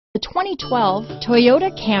2012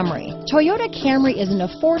 Toyota Camry. Toyota Camry is an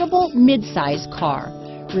affordable mid-size car.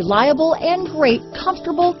 Reliable and great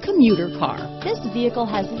comfortable commuter car. This vehicle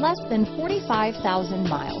has less than 45,000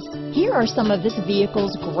 miles. Here are some of this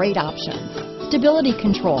vehicle's great options: stability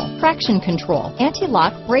control, traction control,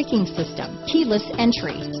 anti-lock braking system, keyless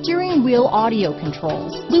entry, steering wheel audio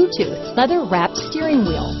controls, Bluetooth, leather-wrapped steering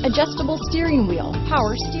wheel, adjustable steering wheel,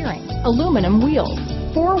 power steering, aluminum wheels,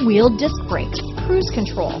 four-wheel disc brakes, cruise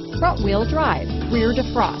control, front-wheel drive, rear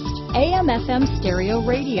defrost, AM/FM stereo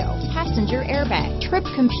radio, passenger airbag, trip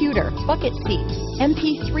computer, bucket seats,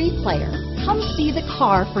 MP3 player. Come see the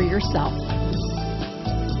car for yourself.